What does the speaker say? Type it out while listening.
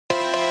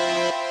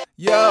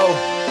Yo,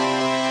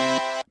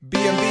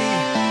 B&B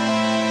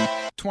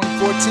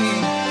 2014.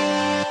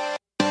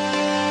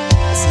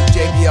 This is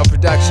JBL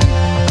Production.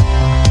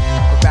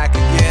 We're back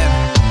again.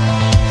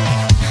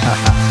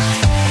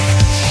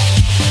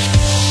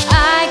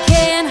 I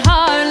can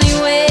hardly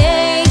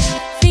wait,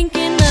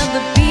 thinking of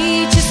the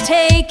beach is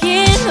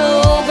taking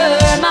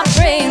over my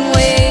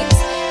brainwaves.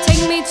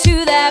 Take me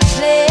to that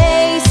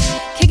place,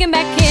 kicking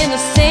back in the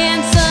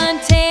sand,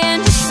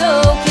 suntan, just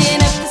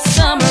soaking up the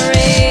summer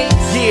rays.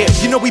 Yeah,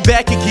 you know we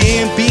back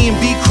again,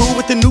 B&B crew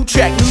with a new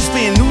track, new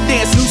spin, new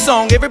dance, new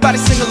song. Everybody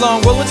sing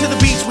along, rolling to the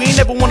beach, we ain't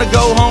never wanna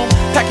go home.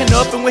 Packing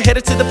up and we're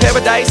headed to the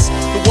paradise.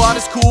 The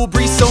water's cool,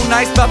 breeze so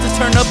nice, about to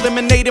turn up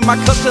lemonade in my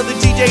cup till the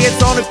DJ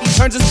is on if he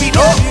turns his beat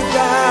up.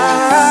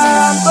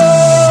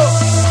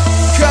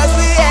 Cause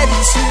we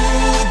headed to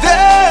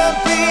the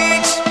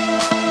beach.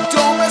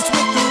 Don't mess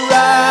with the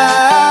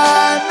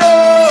rhino.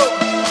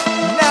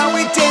 Now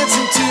we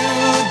dancing to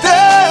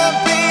the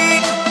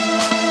beat.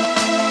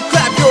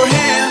 Clap your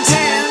hands.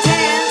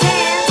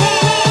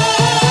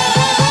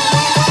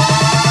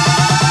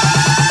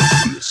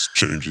 This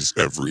changes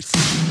everything.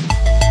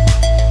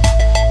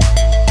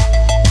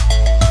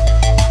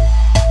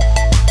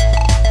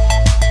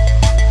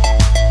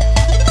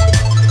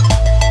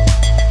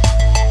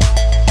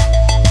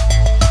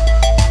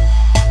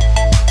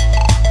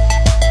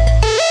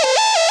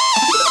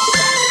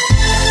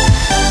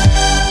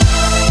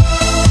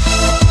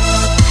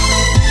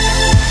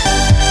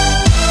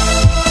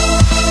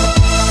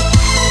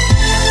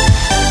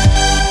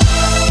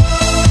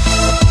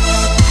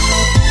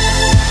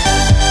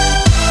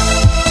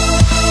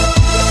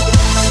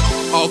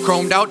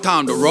 Chromed out,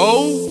 time to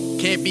roll.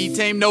 Can't be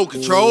tamed, no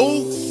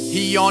control.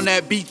 He on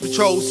that beach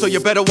patrol, so you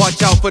better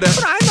watch out for the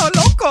Rhino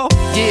Loco.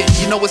 Yeah,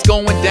 you know what's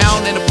going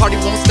down, and the party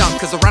won't stop,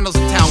 cause the Rhinos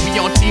in town. We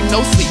on team,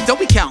 no sleep, don't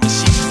be counting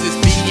sheep. This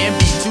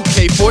B&B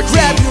 2K14.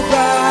 Grab your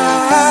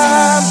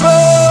Rambo,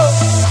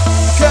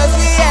 cause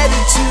we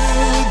headed to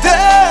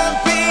the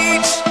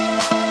beach.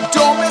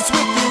 Don't mess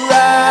with the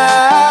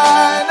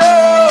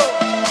rhino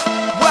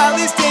while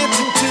he's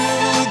dancing to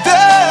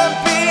the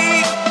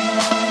beat.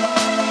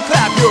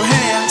 Clap your hands.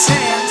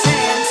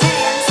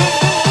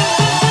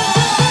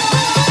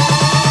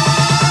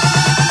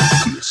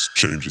 This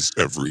changes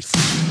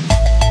everything.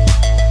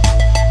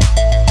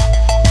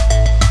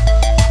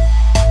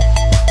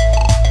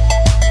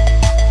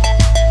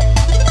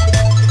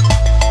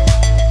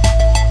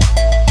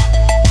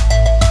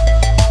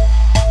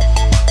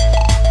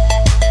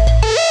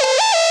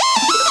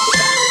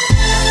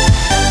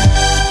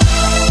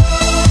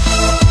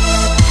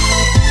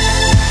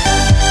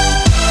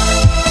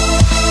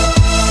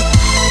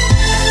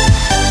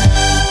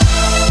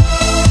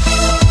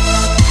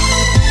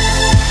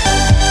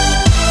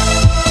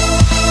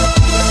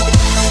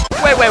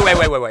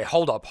 Wait,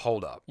 hold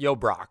up. Yo,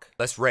 Brock,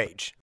 let's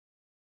rage.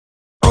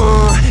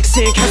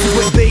 Sandcastles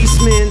with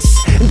basements,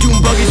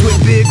 doom buggies with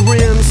big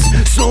rims,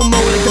 slow-mo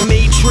like the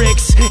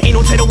Matrix. Ain't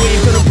no tidal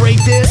wave gonna break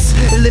this.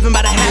 Living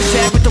by the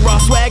hashtag with the raw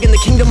swag in the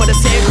kingdom of the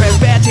sand crabs,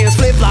 bad tans,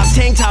 flip-flops,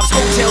 tank tops,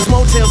 hotels,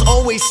 motels,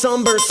 always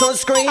sunburn,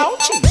 sunscreen.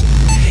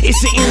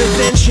 It's an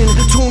intervention,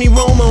 Tony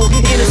Romo,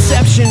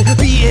 interception.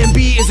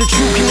 B&B is a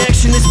true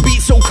connection. This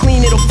beat so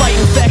clean it'll fight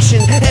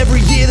infection.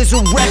 Every year there's a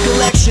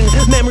recollection,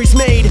 memories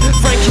made,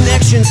 frank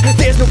connections.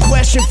 There's no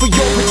question for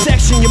your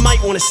protection. You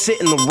might wanna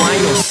sit in the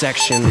Rhino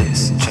section.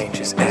 This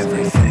changes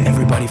everything.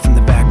 Everybody from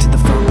the back to the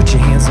front, put your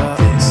hands up.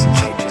 This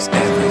changes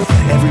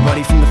everything.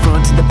 Everybody from the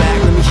front to the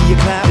back, let me hear you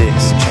clap.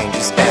 This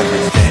changes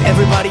everything.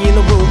 Everybody in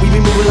the room, we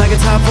be moving like a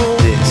typhoon.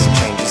 This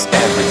changes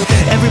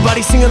everything.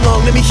 Everybody sing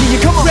along, let me hear you,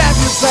 come on. Grab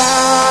your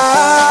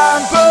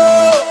Rambo,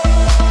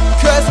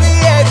 cause we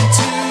headed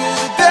to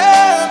the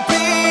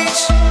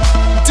beach.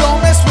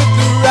 Don't mess with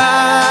the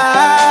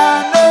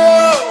rhino.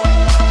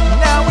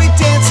 Now we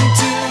dancing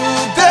to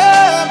the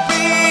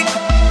beat.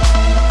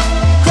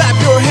 Clap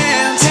your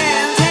hands.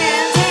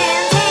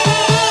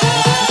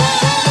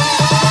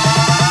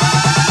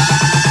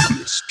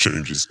 This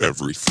changes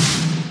everything.